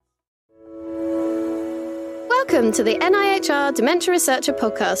Welcome to the NIHR Dementia Researcher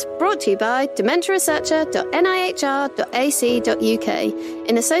podcast, brought to you by dementiaresearcher.nihr.ac.uk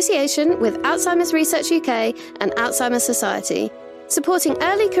in association with Alzheimer's Research UK and Alzheimer's Society, supporting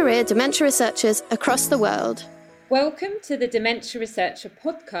early career dementia researchers across the world. Welcome to the Dementia Researcher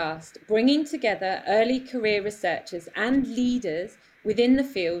podcast, bringing together early career researchers and leaders within the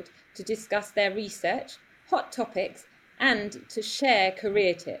field to discuss their research, hot topics, and to share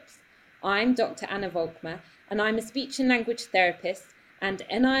career tips. I'm Dr. Anna Volkmer, and I'm a speech and language therapist and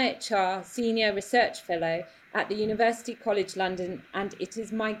NIHR Senior Research Fellow at the University College London, and it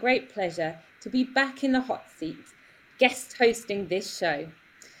is my great pleasure to be back in the hot seat, guest hosting this show.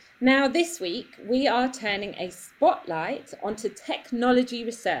 Now, this week, we are turning a spotlight onto technology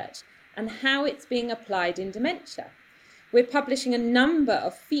research and how it's being applied in dementia. We're publishing a number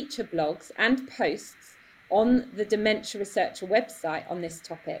of feature blogs and posts on the Dementia Researcher website on this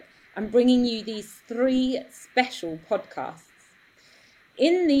topic, and bringing you these 3 special podcasts.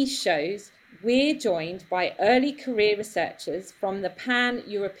 In these shows, we're joined by early career researchers from the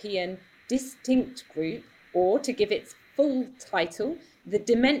Pan-European Distinct Group, or to give its full title, the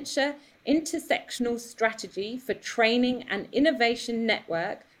Dementia Intersectional Strategy for Training and Innovation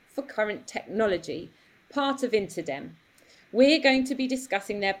Network for Current Technology, part of Interdem. We're going to be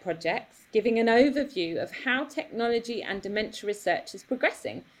discussing their projects, giving an overview of how technology and dementia research is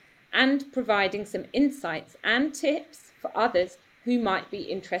progressing, and providing some insights and tips for others who might be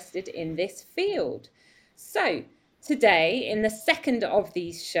interested in this field. So today, in the second of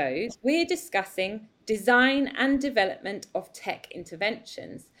these shows, we're discussing design and development of tech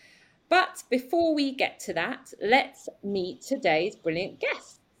interventions. But before we get to that, let's meet today's brilliant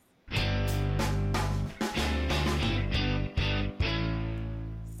guests.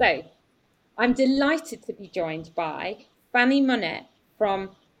 So I'm delighted to be joined by Fanny Monette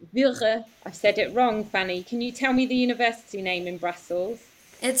from Wilre. I've said it wrong, Fanny. Can you tell me the university name in Brussels?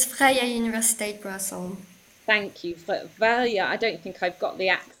 It's Vrije Universiteit Brussels. Thank you. Valia, I don't think I've got the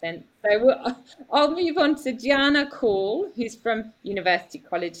accent. So I'll move on to Gianna Call, who's from University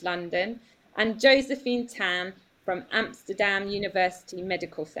College London, and Josephine Tan from Amsterdam University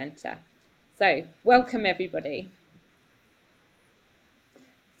Medical Centre. So welcome, everybody.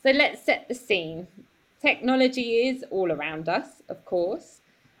 So let's set the scene. Technology is all around us, of course,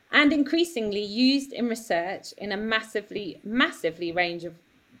 and increasingly used in research in a massively range of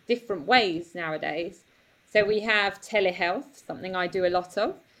different ways nowadays. So we have telehealth, something I do a lot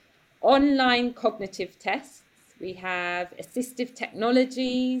of, online cognitive tests, we have assistive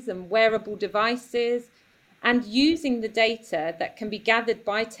technologies and wearable devices, and using the data that can be gathered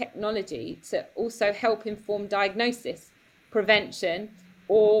by technology to also help inform diagnosis, prevention,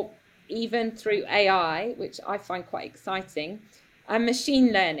 or even through AI, which I find quite exciting, and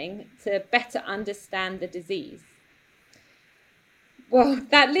machine learning to better understand the disease. Well,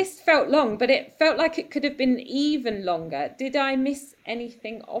 that list felt long, but it felt like it could have been even longer. Did I miss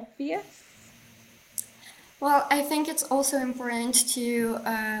anything obvious? Well, I think it's also important to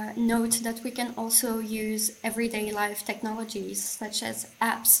note that we can also use everyday life technologies such as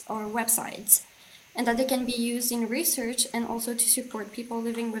apps or websites, and that they can be used in research and also to support people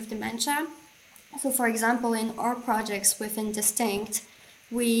living with dementia. So, for example, in our projects within Distinct,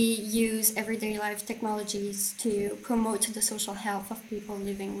 we use everyday life technologies to promote the social health of people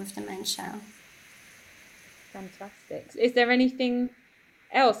living with dementia. Fantastic. Is there anything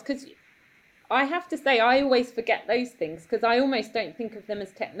else? Because I have to say, I always forget those things because I almost don't think of them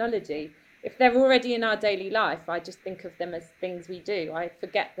as technology. If they're already in our daily life, I just think of them as things we do. I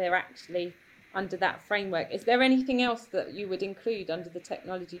forget they're actually under that framework. Is there anything else that you would include under the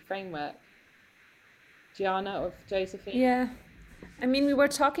technology framework? Gianna or Josephine? Yeah, I mean, we were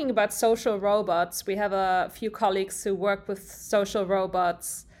talking about social robots. We have a few colleagues who work with social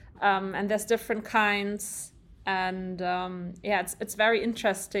robots, and there's different kinds. And it's very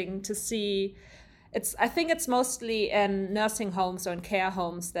interesting to see. I think it's mostly in nursing homes or in care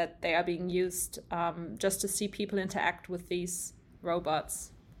homes that they are being used, just to see people interact with these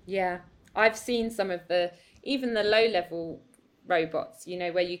robots. Yeah, I've seen some of even the low-level robots,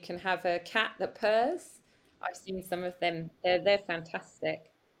 where you can have a cat that purrs. I've seen some of them. They're fantastic.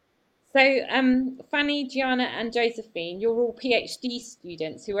 So Fanny, Gianna and Josephine, you're all PhD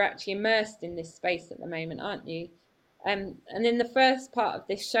students who are actually immersed in this space at the moment, aren't you? And in the first part of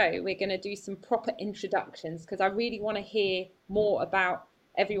this show, we're going to do some proper introductions because I really want to hear more about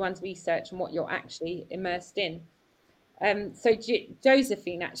everyone's research and what you're actually immersed in. So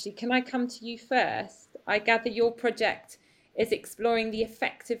Josephine, actually, can I come to you first? I gather your project is exploring the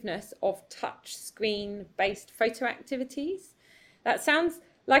effectiveness of touch screen based photo activities. That sounds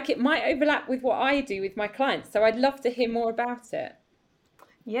like it might overlap with what I do with my clients. So I'd love to hear more about it.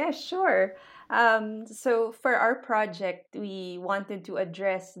 Yeah, sure. So for our project, we wanted to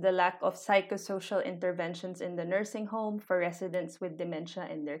address the lack of psychosocial interventions in the nursing home for residents with dementia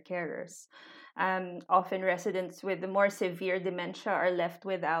and their carers. Often residents with the more severe dementia are left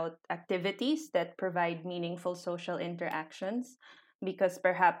without activities that provide meaningful social interactions because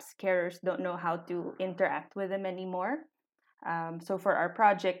perhaps carers don't know how to interact with them anymore. So for our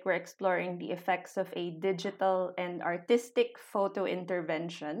project, we're exploring the effects of a digital and artistic photo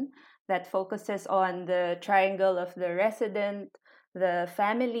intervention that focuses on the triangle of the resident, the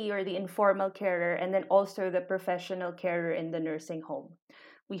family or the informal carer, and then also the professional carer in the nursing home.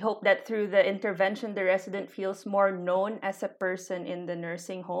 We hope that through the intervention, the resident feels more known as a person in the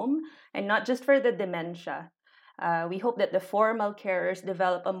nursing home and not just for the dementia. We hope that the formal carers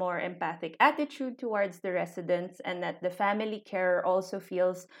develop a more empathic attitude towards the residents and that the family carer also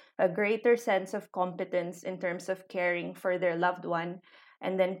feels a greater sense of competence in terms of caring for their loved one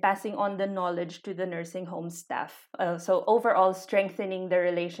and then passing on the knowledge to the nursing home staff. So overall, strengthening the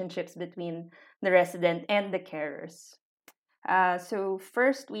relationships between the resident and the carers. So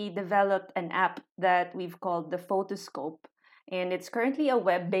first, we developed an app that we've called the Photoscope. And it's currently a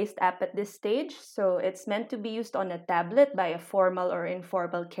web-based app at this stage, so it's meant to be used on a tablet by a formal or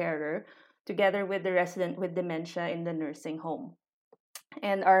informal carer, together with the resident with dementia in the nursing home.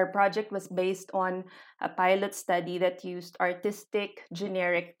 And our project was based on a pilot study that used artistic,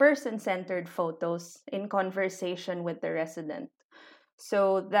 generic, person-centered photos in conversation with the resident.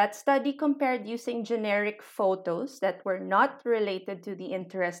 So that study compared using generic photos that were not related to the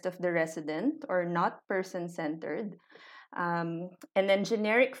interest of the resident or not person-centered, and then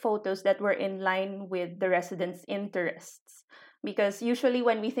generic photos that were in line with the residents' interests. Because usually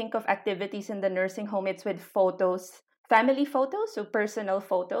when we think of activities in the nursing home, it's with photos, family photos, so personal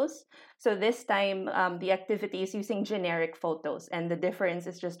photos. So this time, the activity is using generic photos, and the difference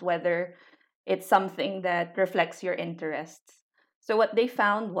is just whether it's something that reflects your interests. So what they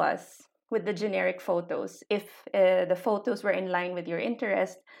found was, with the generic photos, if the photos were in line with your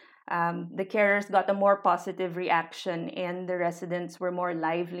interest, the carers got a more positive reaction and the residents were more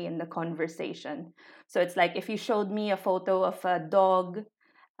lively in the conversation. So it's like if you showed me a photo of a dog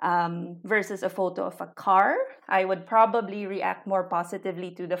versus a photo of a car, I would probably react more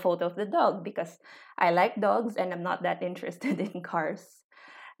positively to the photo of the dog because I like dogs and I'm not that interested in cars.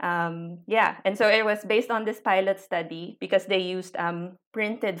 And so it was based on this pilot study because they used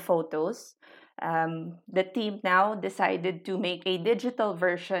printed photos. The team now decided to make a digital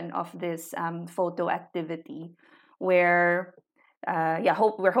version of this photo activity where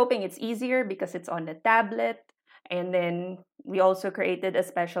we're hoping it's easier because it's on the tablet. And then we also created a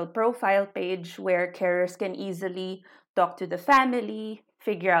special profile page where carers can easily talk to the family,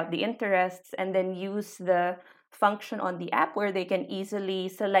 figure out the interests, and then use the function on the app where they can easily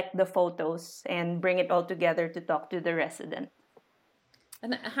select the photos and bring it all together to talk to the resident.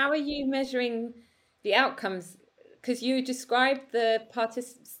 And how are you measuring the outcomes? Because you described the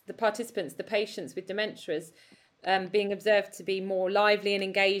participants, the patients with dementia, as being observed to be more lively and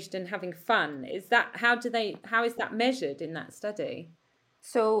engaged and having fun. Is that how is that measured in that study?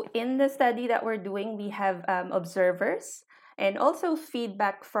 So in the study that we're doing, we have observers and also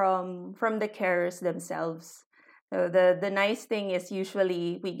feedback from the carers themselves. So the nice thing is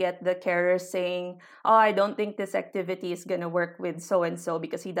usually we get the carers saying, "Oh, I don't think this activity is gonna work with so and so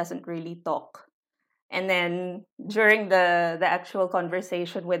because he doesn't really talk." And then during the actual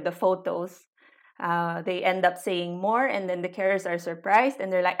conversation with the photos, they end up saying more, and then the carers are surprised and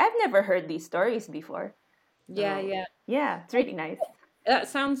they're like, "I've never heard these stories before." Yeah. It's really nice. That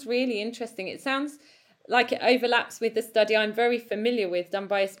sounds really interesting. It sounds like it overlaps with the study I'm very familiar with, done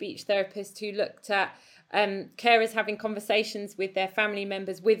by a speech therapist who looked at carers having conversations with their family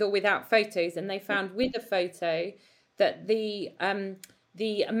members with or without photos, and they found with a photo that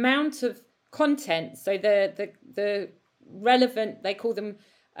the amount of content, so the relevant, they call them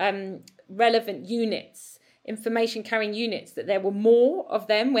relevant units, information carrying units, that there were more of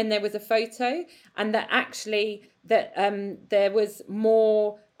them when there was a photo, and that actually that there was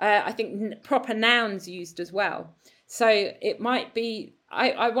more I think proper nouns used as well. So it might be,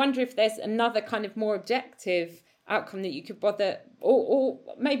 I wonder if there's another kind of more objective outcome that you could bother or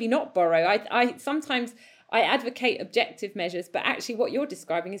maybe not borrow. I sometimes I advocate objective measures, but actually what you're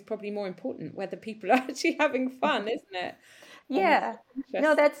describing is probably more important, whether people are actually having fun, isn't it? Yeah,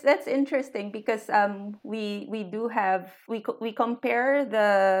 no, that's interesting because we do have we compare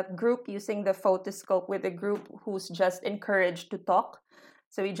the group using the Photoscope with a group who's just encouraged to talk.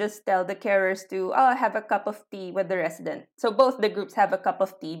 So we just tell the carers to have a cup of tea with the resident. So both the groups have a cup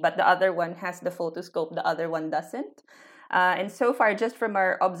of tea, but the other one has the photoscope, the other one doesn't. And so far, just from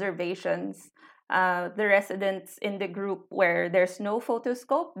our observations, the residents in the group where there's no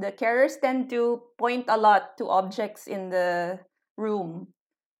photoscope, the carers tend to point a lot to objects in the room.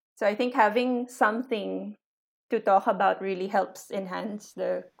 So I think having something to talk about really helps enhance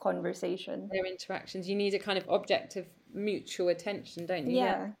the conversation. Their interactions. You need a kind of objective mutual attention, don't you?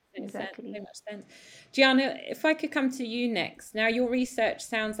 Yeah, makes exactly. so much sense. Gianna, if I could come to you next. Now, your research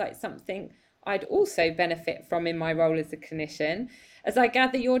sounds like something I'd also benefit from in my role as a clinician. As I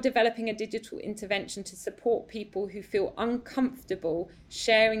gather, you're developing a digital intervention to support people who feel uncomfortable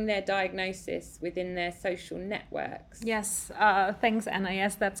sharing their diagnosis within their social networks. Yes, thanks, Anna.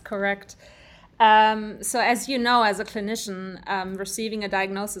 Yes, that's correct. So as you know, as a clinician, receiving a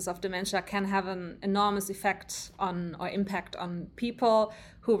diagnosis of dementia can have an enormous effect on or impact on people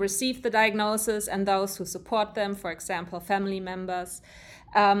who receive the diagnosis and those who support them, for example, family members.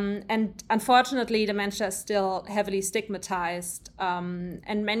 And unfortunately, dementia is still heavily stigmatized,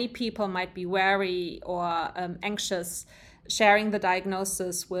 and many people might be wary or anxious sharing the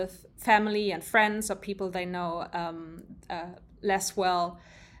diagnosis with family and friends or people they know less well.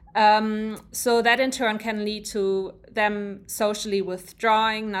 So that in turn can lead to them socially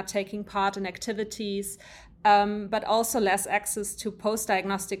withdrawing, not taking part in activities, but also less access to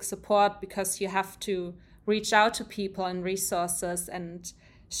post-diagnostic support because you have to reach out to people and resources and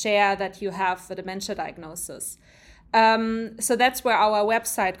share that you have the dementia diagnosis. So that's where our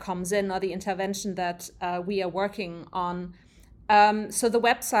website comes in, or the intervention that we are working on. So the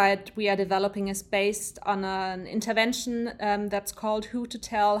website we are developing is based on an intervention that's called Who to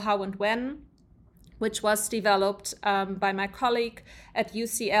Tell, How and When, which was developed by my colleague at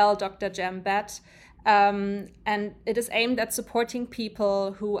UCL, Dr. Jem Bhatt. And it is aimed at supporting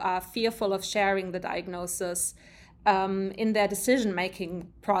people who are fearful of sharing the diagnosis in their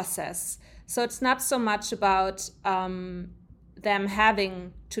decision-making process. So it's not so much about them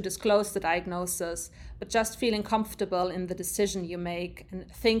having to disclose the diagnosis, but just feeling comfortable in the decision you make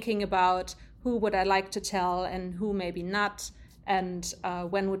and thinking about who would I like to tell and who maybe not, and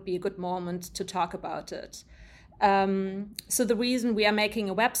when would be a good moment to talk about it. So the reason we are making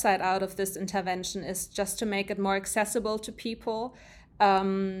a website out of this intervention is just to make it more accessible to people,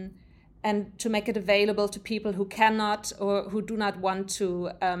 and to make it available to people who cannot or who do not want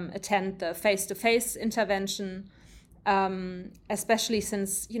to attend the face-to-face intervention, especially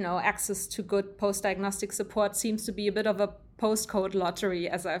since, access to good post-diagnostic support seems to be a bit of a postcode lottery,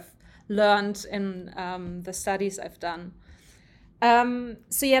 as I've learned in the studies I've done.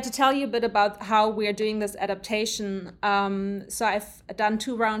 To tell you a bit about how we're doing this adaptation. So I've done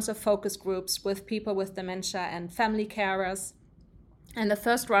 2 rounds of focus groups with people with dementia and family carers. And the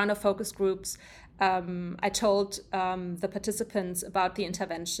first round of focus groups, I told the participants about the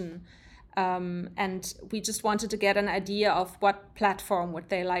intervention. And we just wanted to get an idea of what platform would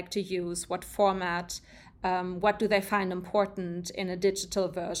they like to use, what format, what do they find important in a digital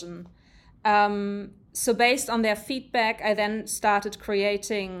version. So based on their feedback, I then started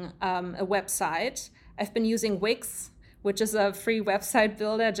creating a website. I've been using Wix, which is a free website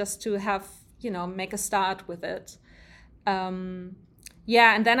builder, just to have, make a start with it. And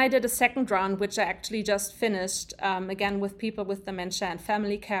then I did a second round, which I actually just finished, again with people with dementia and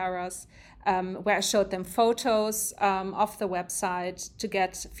family carers, where I showed them photos of the website to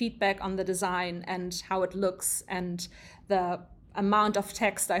get feedback on the design and how it looks and the amount of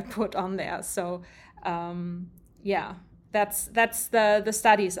text I put on there. So that's the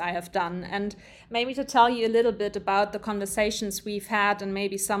studies I have done. And maybe to tell you a little bit about the conversations we've had and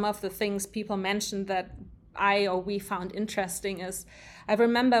maybe some of the things people mentioned that we found interesting is, I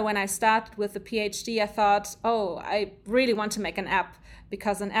remember when I started with the PhD, I thought, I really want to make an app,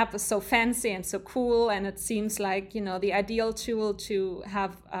 because an app is so fancy and so cool, and it seems like, the ideal tool to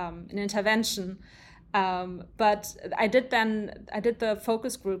have an intervention. But I did the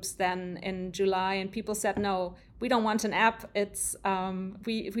focus groups then in July, and people said, no, we don't want an app. It's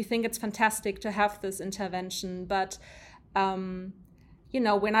we think it's fantastic to have this intervention, but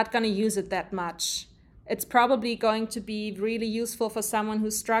we're not going to use it that much. It's probably going to be really useful for someone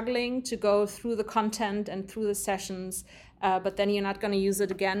who's struggling to go through the content and through the sessions, but then you're not going to use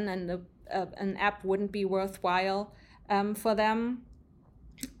it again, and an app wouldn't be worthwhile for them.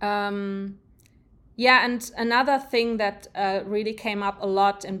 And another thing that really came up a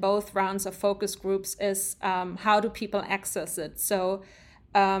lot in both rounds of focus groups is how do people access it? So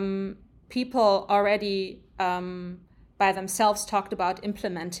people already by themselves talked about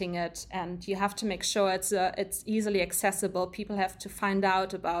implementing it, and you have to make sure it's easily accessible. People have to find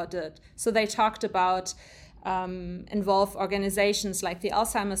out about it. So they talked about involve organizations like the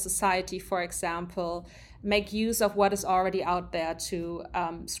Alzheimer's Society, for example, make use of what is already out there to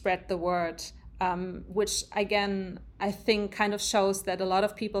spread the word, which again, I think kind of shows that a lot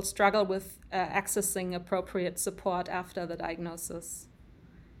of people struggle with accessing appropriate support after the diagnosis.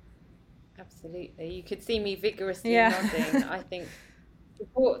 Absolutely. You could see me vigorously nodding. I think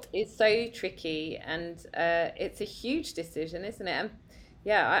support is so tricky, and it's a huge decision, isn't it? And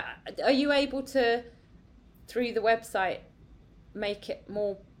are you able to, through the website, make it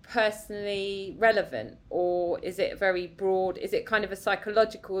more personally relevant, or is it very broad? Is it kind of a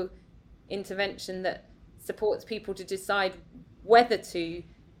psychological intervention that supports people to decide whether to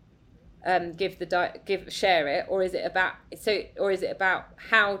share it, or is it about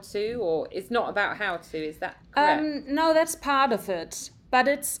how to, or it's not about how to? Is that correct? No, that's part of it, but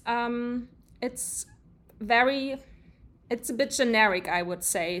it's a bit generic, I would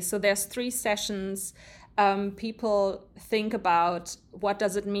say. So there's 3 sessions. People think about what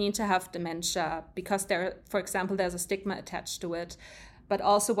does it mean to have dementia, because for example, there's a stigma attached to it, but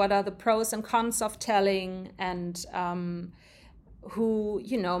also what are the pros and cons of telling, and who,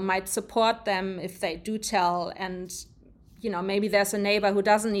 might support them if they do tell. And, maybe there's a neighbor who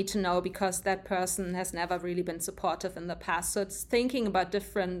doesn't need to know because that person has never really been supportive in the past. So it's thinking about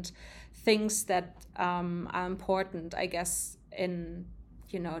different things that are important, I guess, in,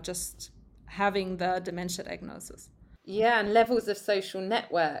 just having the dementia diagnosis. Yeah, and levels of social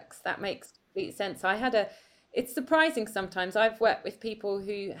networks. That makes complete sense. It's surprising sometimes. I've worked with people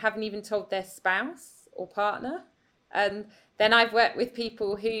who haven't even told their spouse or partner. And then I've worked with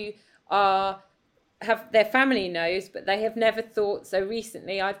people who have their family knows, but they have never thought. So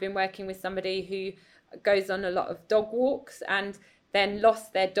recently I've been working with somebody who goes on a lot of dog walks and then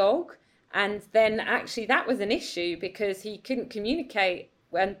lost their dog. And then actually that was an issue because he couldn't communicate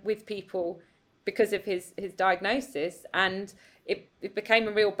with people because of his diagnosis. And it became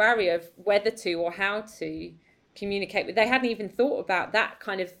a real barrier of whether to or how to communicate with. They hadn't even thought about that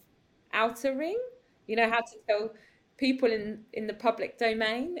kind of outer ring, how to tell people in the public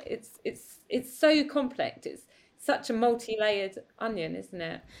domain. It's so complex. It's such a multi-layered onion, isn't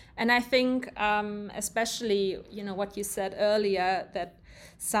it? And I think especially, what you said earlier, that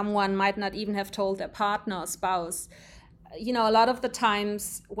someone might not even have told their partner or spouse. A lot of the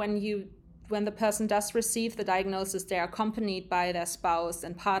times when the person does receive the diagnosis, they are accompanied by their spouse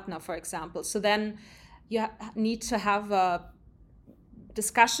and partner, for example. So then you need to have a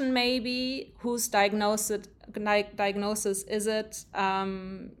discussion, maybe whose diagnosis is it.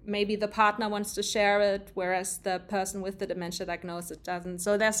 Maybe the partner wants to share it, whereas the person with the dementia diagnosis doesn't.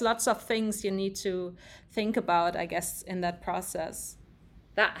 So there's lots of things you need to think about, I guess, in that process.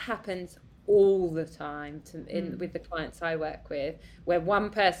 That happens all the time with the clients I work with, where one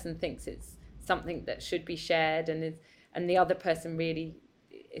person thinks it's something that should be shared, and the other person really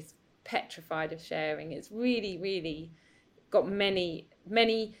is petrified of sharing. It's really, really got many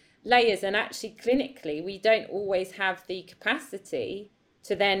layers, and actually clinically we don't always have the capacity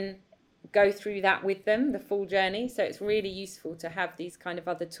to then go through that with them, the full journey. So it's really useful to have these kind of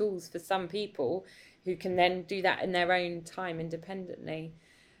other tools for some people who can then do that in their own time independently.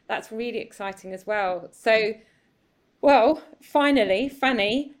 That's really exciting as well. So, well, finally,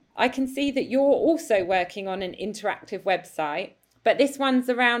 Fanny, I can see that you're also working on an interactive website, but this one's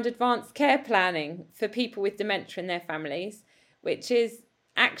around advanced care planning for people with dementia and their families, which is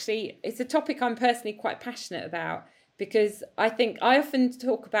actually, it's a topic I'm personally quite passionate about, because I think I often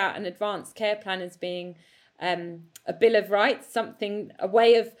talk about an advanced care plan as being a bill of rights, a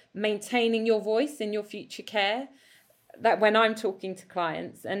way of maintaining your voice in your future care, that when I'm talking to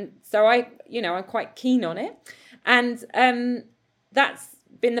clients. And so I'm quite keen on it. And that's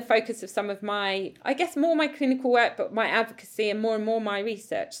been the focus of some of my, I guess, more my clinical work, but my advocacy and more my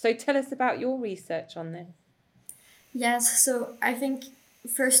research. So tell us about your research on this. Yes, so I think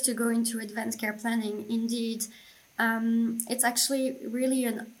first to go into advanced care planning, indeed, it's actually really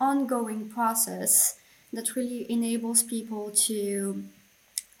an ongoing process that really enables people to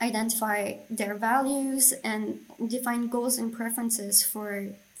identify their values and define goals and preferences for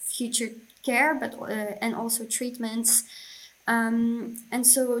future care, but and also treatments. And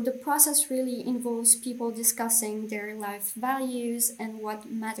so the process really involves people discussing their life values and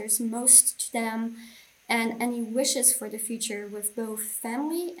what matters most to them, and any wishes for the future with both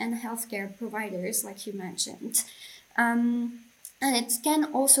family and healthcare providers, like you mentioned. And it can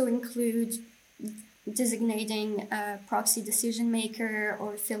also include designating a proxy decision maker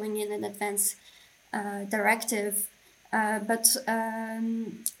or filling in an advance directive But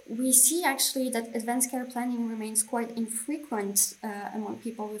we see actually that advanced care planning remains quite infrequent among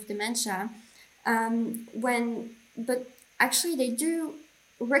people with dementia. But actually they do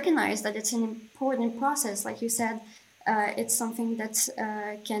recognize that it's an important process. Like you said, it's something that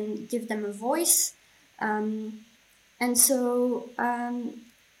can give them a voice. And so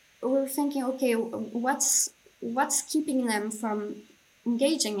we're thinking, okay, what's keeping them from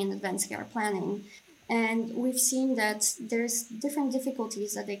engaging in advanced care planning? And we've seen that there's different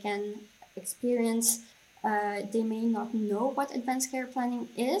difficulties that they can experience. They may not know what advanced care planning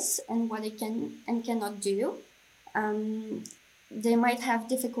is and what it can and cannot do. They might have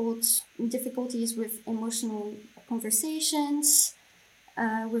difficulties with emotional conversations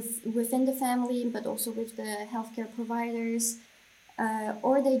within the family, but also with the healthcare providers,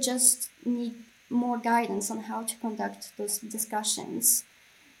 or they just need more guidance on how to conduct those discussions.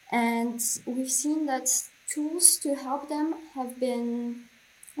 And we've seen that tools to help them have been,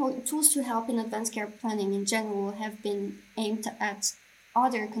 tools to help in advanced care planning in general have been aimed at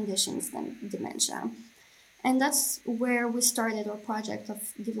other conditions than dementia. And that's where we started our project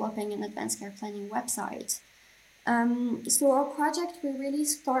of developing an advanced care planning website. So our project, we really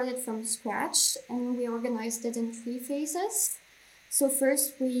started from scratch and we organized it in 3 phases. So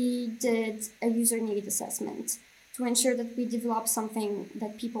first we did a user need assessment to ensure that we develop something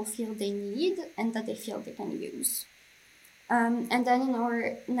that people feel they need and that they feel they can use. And then in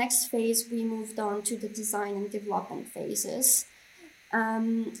our next phase, we moved on to the design and development phases.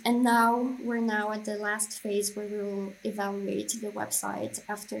 And now we're at the last phase where we will evaluate the website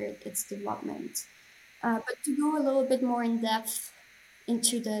after its development. But to go a little bit more in depth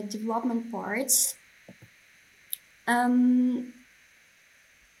into the development parts, for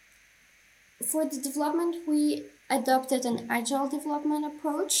the development, we adopted an agile development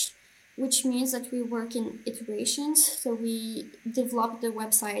approach, which means that we work in iterations. So we develop the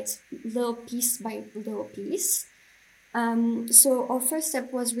website little piece by little piece. So our first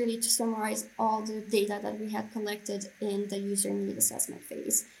step was really to summarize all the data that we had collected in the user need assessment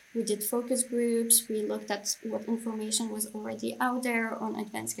phase. We did focus groups, we looked at what information was already out there on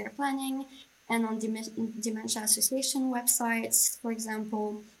advanced care planning and on dementia association websites, for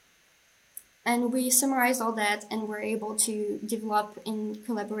example. And we summarized all that and were able to develop in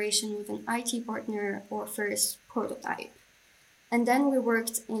collaboration with an IT partner our first prototype. And then we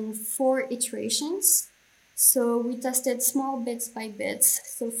worked in 4 iterations. So we tested small bits by bits.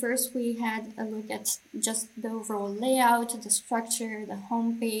 So first we had a look at just the overall layout, the structure, the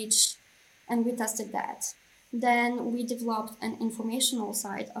homepage, and we tested that. Then we developed an informational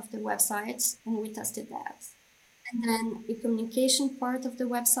side of the website and we tested that. And then a communication part of the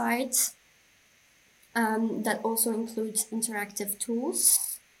website that also includes interactive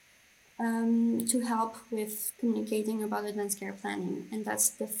tools to help with communicating about advanced care planning. And that's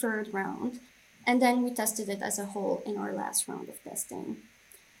the 3rd round. And then we tested it as a whole in our last round of testing.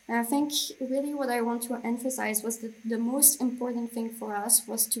 And I think really what I want to emphasize was that the most important thing for us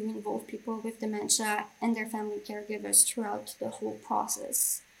was to involve people with dementia and their family caregivers throughout the whole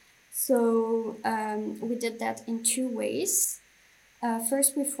process. So we did that in 2 ways.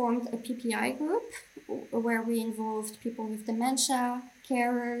 First, we formed a PPI group where we involved people with dementia,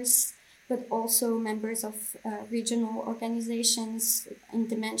 carers, but also members of regional organizations in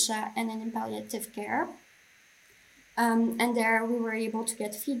dementia and in palliative care. And there we were able to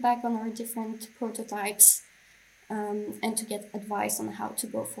get feedback on our different prototypes and to get advice on how to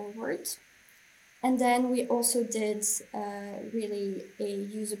go forward. And then we also did really a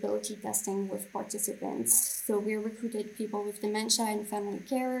usability testing with participants. So we recruited people with dementia and family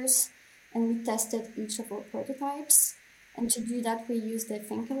carers, and we tested each of our prototypes. And to do that, we used the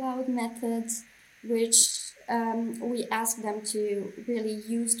Think Aloud method, which we asked them to really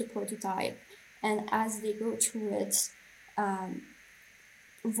use the prototype, and as they go through it,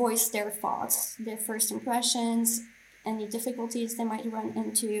 voice their thoughts, their first impressions, any difficulties they might run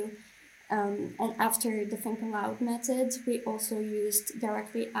into. And after the Think Aloud method, we also used,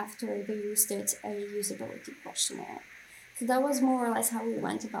 directly after they used it, a usability questionnaire. So that was more or less how we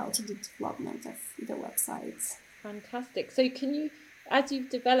went about the development of the website. Fantastic. So can you, as you've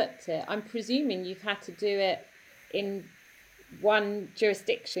developed it, I'm presuming you've had to do it in one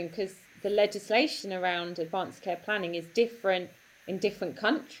jurisdiction because the legislation around advanced care planning is different in different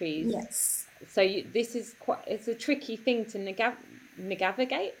countries. Yes. So this is it's a tricky thing to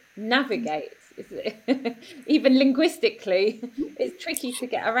navigate, is it? Even linguistically, it's tricky to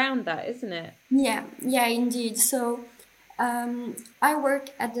get around that, isn't it? Yeah, indeed. So I work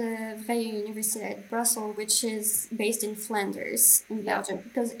at the Vrije Universiteit Brussels, which is based in Flanders, in Belgium.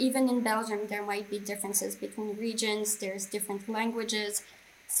 Because even in Belgium, there might be differences between regions. There's different languages.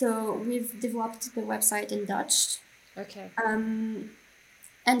 So we've developed the website in Dutch. Okay.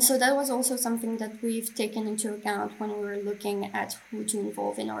 And so that was also something that we've taken into account when we were looking at who to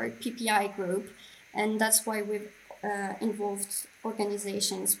involve in our PPI group. And that's why we've involved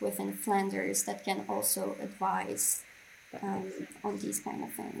organizations within Flanders that can also advise on these kind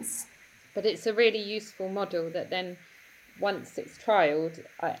of things. But it's a really useful model that then once it's trialled,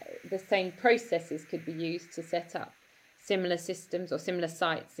 the same processes could be used to set up similar systems or similar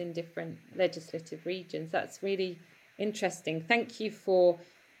sites in different legislative regions. That's really interesting. Thank you for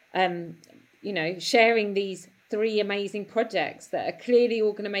sharing these 3 amazing projects that are clearly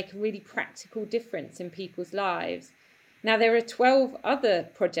all going to make a really practical difference in people's lives. Now, there are 12 other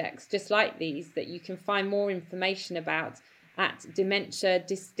projects just like these that you can find more information about at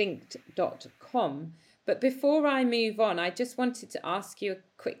dementiadistinct.com. But before I move on, I just wanted to ask you a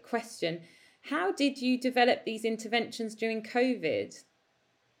quick question. How did you develop these interventions during COVID?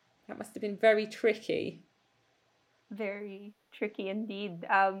 That must have been very tricky. Very tricky indeed.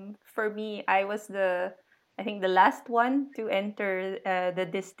 For me, I was the last one to enter the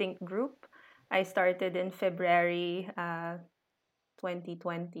Distinct group. I started in February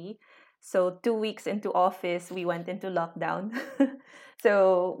 2020. So 2 weeks into office, we went into lockdown.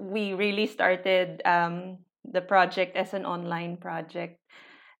 So we really started the project as an online project.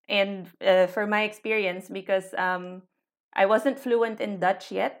 And for my experience, because I wasn't fluent in Dutch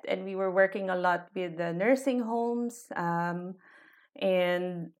yet, and we were working a lot with the nursing homes and,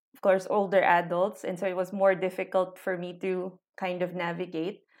 of course, older adults. And so it was more difficult for me to kind of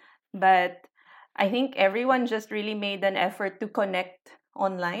navigate. But I think everyone just really made an effort to connect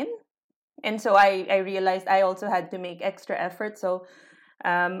online. And so I realized I also had to make extra effort. So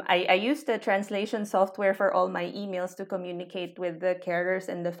I used the translation software for all my emails to communicate with the carers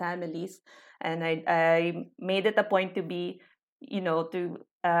and the families. And I made it a point to be, to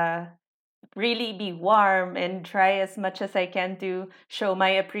really be warm and try as much as I can to show my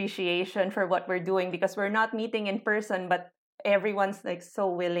appreciation for what we're doing, because we're not meeting in person, but everyone's like so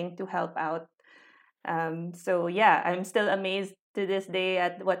willing to help out. So yeah, I'm still amazed to this day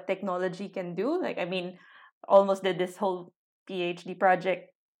at what technology can do. Like, I mean, almost did this whole PhD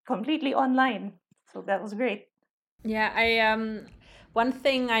project completely online. So that was great. Yeah, I one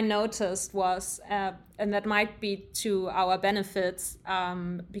thing I noticed was, and that might be to our benefits,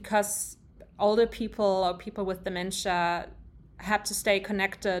 because older people or people with dementia had to stay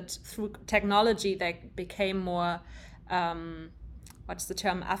connected through technology. They became more, what's the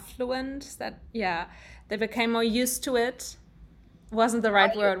term, affluent? Is that, yeah, they became more used to it. Wasn't the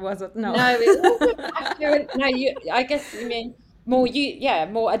right word, was it? No. No, it wasn't affluent. No, I guess you mean more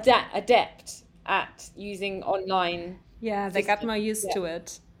adept at using online. Yeah, they got more used to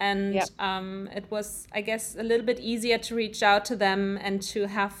it. And it was, I guess, a little bit easier to reach out to them and to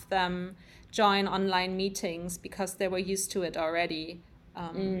have them join online meetings because they were used to it already.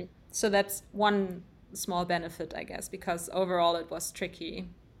 So that's one small benefit, I guess, because overall it was tricky.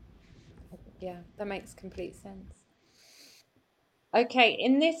 Yeah, that makes complete sense. Okay,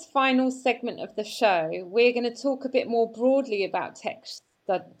 in this final segment of the show, we're going to talk a bit more broadly about tech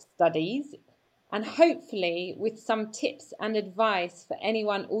studies, and hopefully with some tips and advice for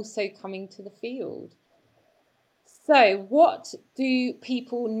anyone also coming to the field. So, what do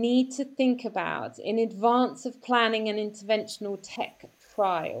people need to think about in advance of planning an interventional tech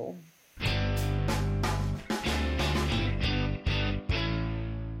trial?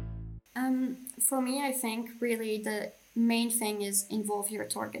 For me, I think really the main thing is involve your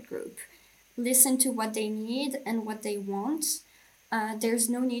target group. Listen to what they need and what they want. There's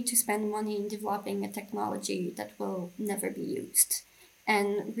no need to spend money in developing a technology that will never be used.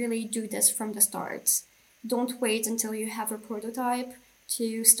 And really do this from the start. Don't wait until you have a prototype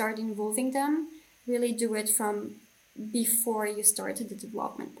to start involving them. Really do it from before you start the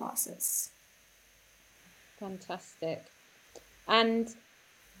development process. Fantastic. And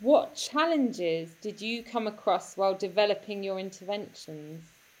what challenges did you come across while developing your interventions?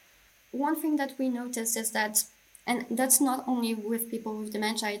 One thing that we noticed is that, and that's not only with people with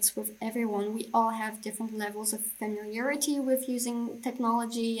dementia, it's with everyone, we all have different levels of familiarity with using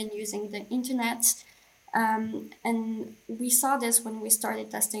technology and using the internet. And we saw this when we started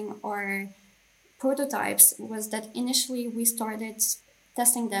testing our prototypes, was that initially we started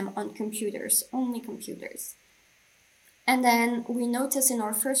testing them on computers, only computers. And then we noticed in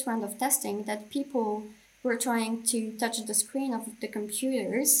our first round of testing that people were trying to touch the screen of the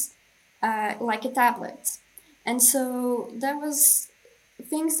computers like a tablet. And so there was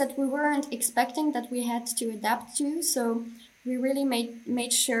things that we weren't expecting that we had to adapt to. So we really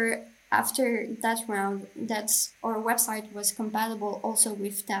made sure after that round that our website was compatible also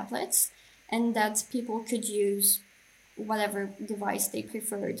with tablets, and that people could use whatever device they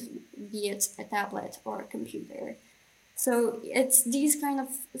preferred, be it a tablet or a computer. So it's these kind of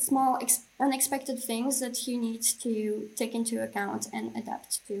small unexpected things that you need to take into account and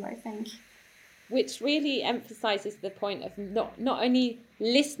adapt to, I think. Which really emphasizes the point of not only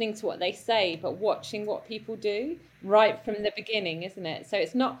listening to what they say, but watching what people do right from the beginning, isn't it? So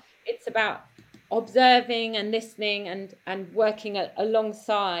it's about observing and listening and working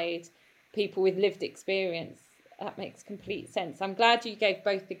alongside people with lived experience. That makes complete sense. I'm glad you gave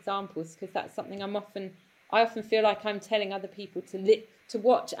both examples, because that's something I often feel like I'm telling other people to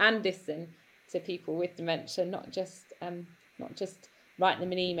watch and listen to people with dementia, not just write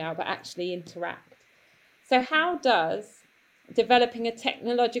them an email, but actually interact. So how does developing a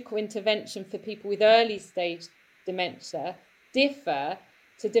technological intervention for people with early stage dementia differ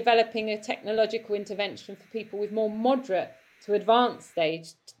to developing a technological intervention for people with more moderate to advanced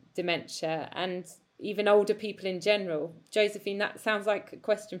stage dementia and even older people in general? Josephine, that sounds like a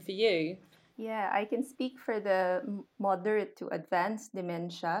question for you. Yeah, I can speak for the moderate to advanced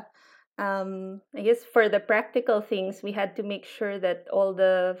dementia. I guess for the practical things, we had to make sure that all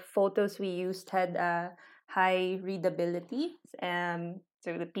the photos we used had high readability,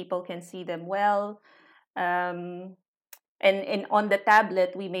 so that people can see them well. Um, and on the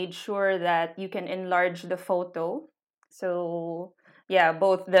tablet, we made sure that you can enlarge the photo. So yeah,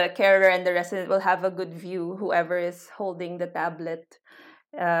 both the carer and the resident will have a good view, whoever is holding the tablet.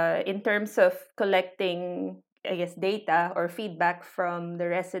 In terms of collecting, I guess, data or feedback from the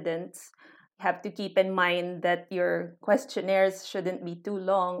residents, you have to keep in mind that your questionnaires shouldn't be too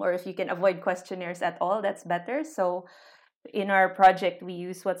long, or if you can avoid questionnaires at all, that's better. So in our project, we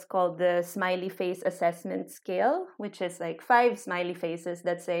use what's called the smiley face assessment scale, which is like 5 smiley faces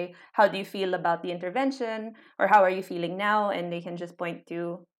that say, how do you feel about the intervention? Or how are you feeling now? And they can just point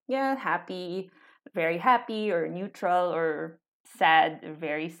to, yeah, happy, very happy, or neutral, or sad,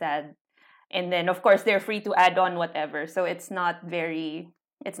 very sad. And then, of course, they're free to add on whatever. So it's not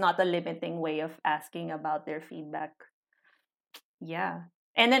a limiting way of asking about their feedback. Yeah.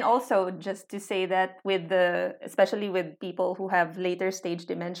 And then also, just to say that especially with people who have later stage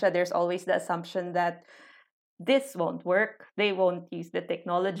dementia, there's always the assumption that this won't work, they won't use the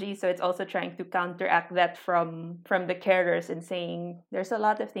technology. So it's also trying to counteract that from the carers and saying there's a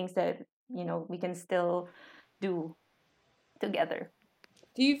lot of things that we can still do together.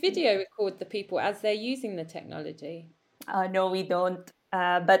 Do you video record the people as they're using the technology? No, we don't.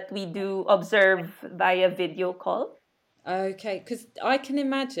 But we do observe via video call. Okay, because I can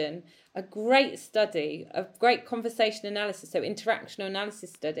imagine a great study, a great conversation analysis, so interactional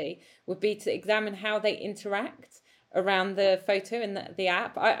analysis study, would be to examine how they interact around the photo and the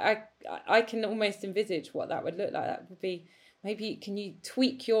app. I can almost envisage what that would look like. That would be, maybe can you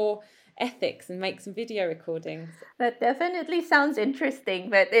tweak your ethics and make some video recordings? That definitely sounds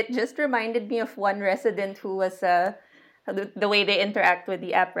interesting, but it just reminded me of one resident who was the way they interact with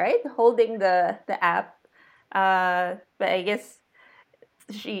the app, right? Holding the app. But I guess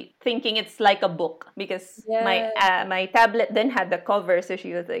she thinking it's like a book, because my tablet then had the cover, so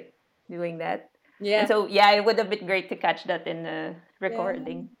she was like doing that. Yeah. And so it would have been great to catch that in the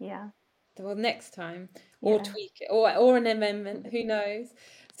recording. Yeah. Well, next time, or tweak it, or an amendment. Who knows?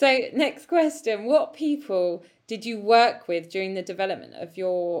 So, next question: what people did you work with during the development of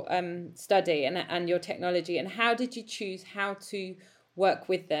your study and your technology, and how did you choose how to work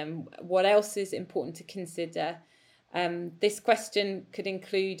with them? What else is important to consider? This question could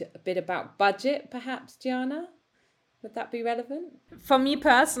include a bit about budget, perhaps, Gianna. Would that be relevant? For me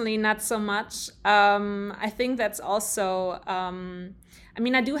personally, not so much. I think that's also,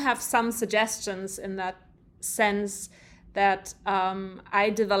 I do have some suggestions in that sense that I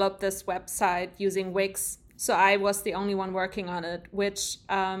developed this website using Wix. So I was the only one working on it, which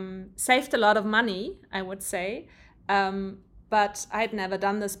saved a lot of money, I would say. But I'd never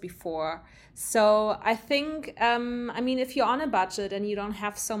done this before. So I think, if you're on a budget and you don't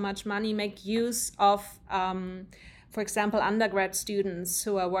have so much money, make use of, for example, undergrad students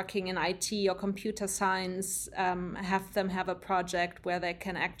who are working in IT or computer science, have them have a project where they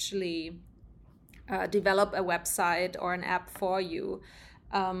can actually develop a website or an app for you.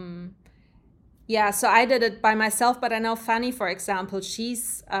 So I did it by myself, but I know Fanny, for example,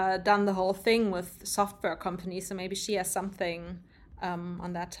 she's done the whole thing with software companies, so maybe she has something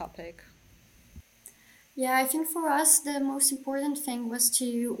on that topic. Yeah, I think for us, the most important thing was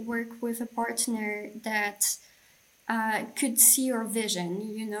to work with a partner that could see your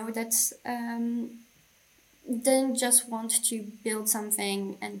vision, that didn't just want to build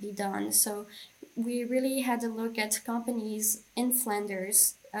something and be done. So we really had a look at companies in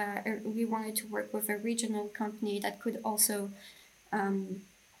Flanders. We wanted to work with a regional company that could also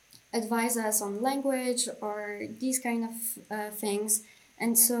advise us on language or these kind of things.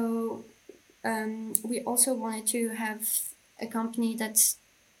 And so we also wanted to have a company that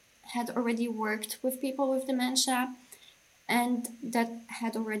had already worked with people with dementia and that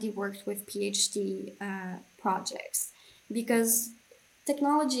had already worked with PhD projects, because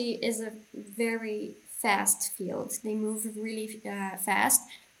technology is a very fast field. They move really fast,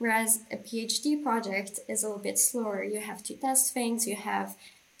 whereas a PhD project is a little bit slower. You have to test things, you have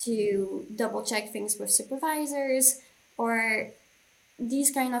to double check things with supervisors, or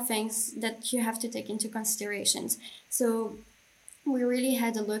these kind of things that you have to take into considerations. So we really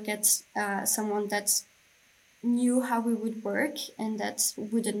had a look at someone that knew how we would work and that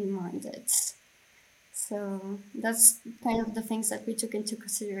wouldn't mind it. So that's kind of the things that we took into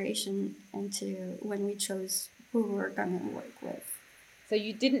consideration into when we chose who we were going to work with. So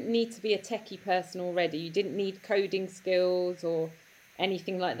you didn't need to be a techie person already. You didn't need coding skills or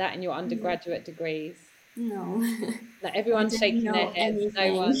anything like that in your undergraduate degrees. No. Like everyone's shaking their heads.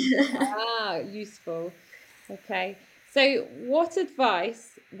 Anything. No one. Useful. Okay. So what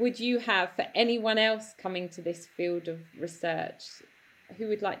advice would you have for anyone else coming to this field of research? Who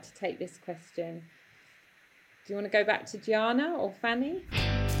would like to take this question? Do you want to go back to Gianna or Fanny?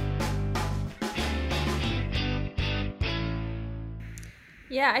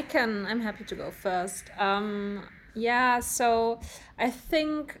 Yeah, I can. I'm happy to go first. So I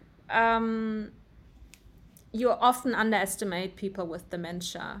think you often underestimate people with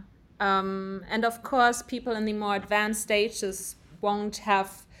dementia. And of course, people in the more advanced stages won't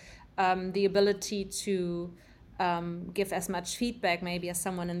have the ability to give as much feedback maybe as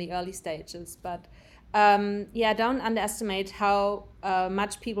someone in the early stages. But don't underestimate how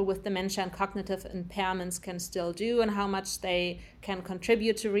much people with dementia and cognitive impairments can still do and how much they can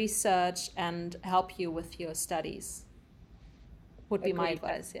contribute to research and help you with your studies. Would be my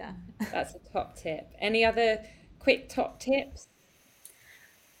advice, yeah. That's a top tip. Any other quick top tips?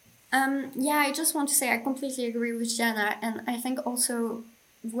 I just want to say I completely agree with Jenna, and I think also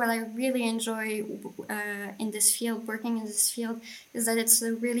what I really enjoy in this field, working in this field, is that it's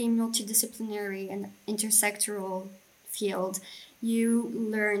a really multidisciplinary and intersectoral field. You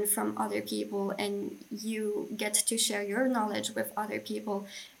learn from other people and you get to share your knowledge with other people,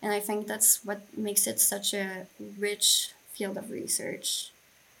 and I think that's what makes it such a rich field of research.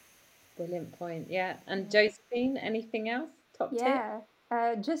 Brilliant point. Yeah. And Josephine, anything else? Top tip?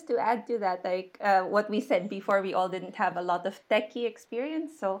 Just to add to that, what we said before, we all didn't have a lot of techie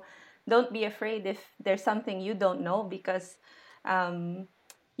experience. So don't be afraid if there's something you don't know, because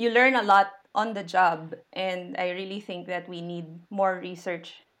you learn a lot on the job. And I really think that we need more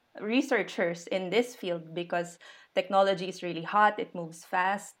researchers in this field, because technology is really hot. It moves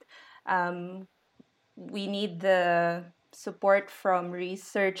fast. We need the support from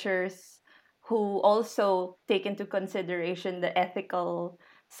researchers who also take into consideration the ethical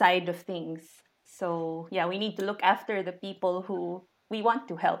side of things. So we need to look after the people who we want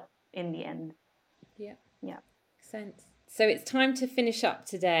to help in the end. Yeah. Makes sense. So it's time to finish up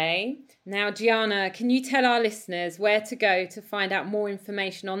today. Now, Gianna, can you tell our listeners where to go to find out more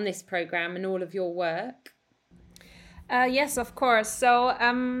information on this programme and all of your work? Yes, of course. So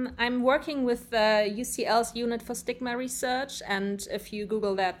I'm working with UCL's Unit for Stigma Research, and if you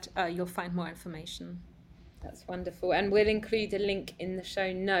Google that, you'll find more information. That's wonderful. And we'll include a link in the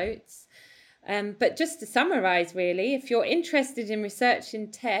show notes. But just to summarise, really, if you're interested in research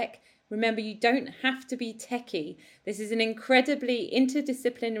in tech, remember you don't have to be techie. This is an incredibly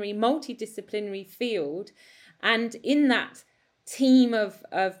interdisciplinary, multidisciplinary field. And in that team of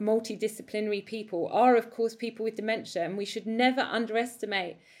multidisciplinary people are, of course, people with dementia, and we should never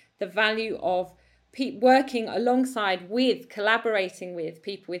underestimate the value of working alongside with, collaborating with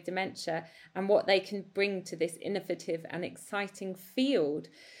people with dementia and what they can bring to this innovative and exciting field.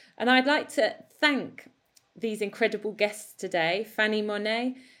 And I'd like to thank these incredible guests today, Fanny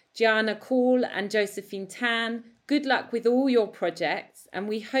Monet, Gianna Call and Josephine Tan. Good luck with all your projects, and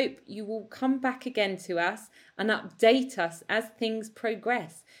we hope you will come back again to us and update us as things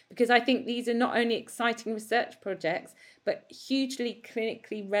progress, because I think these are not only exciting research projects, but hugely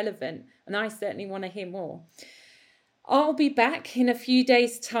clinically relevant, and I certainly want to hear more. I'll be back in a few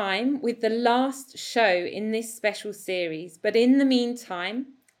days' time with the last show in this special series, but in the meantime,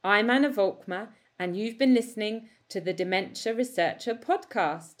 I'm Anna Volkmer, and you've been listening to the Dementia Researcher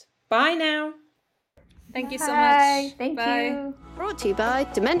podcast. Bye now. Thank you so Bye. much. Thank Bye. you. Brought to you by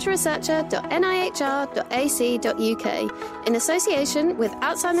dementiaresearcher.nihr.ac.uk in association with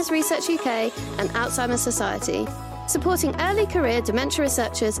Alzheimer's Research UK and Alzheimer's Society, supporting early career dementia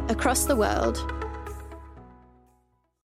researchers across the world.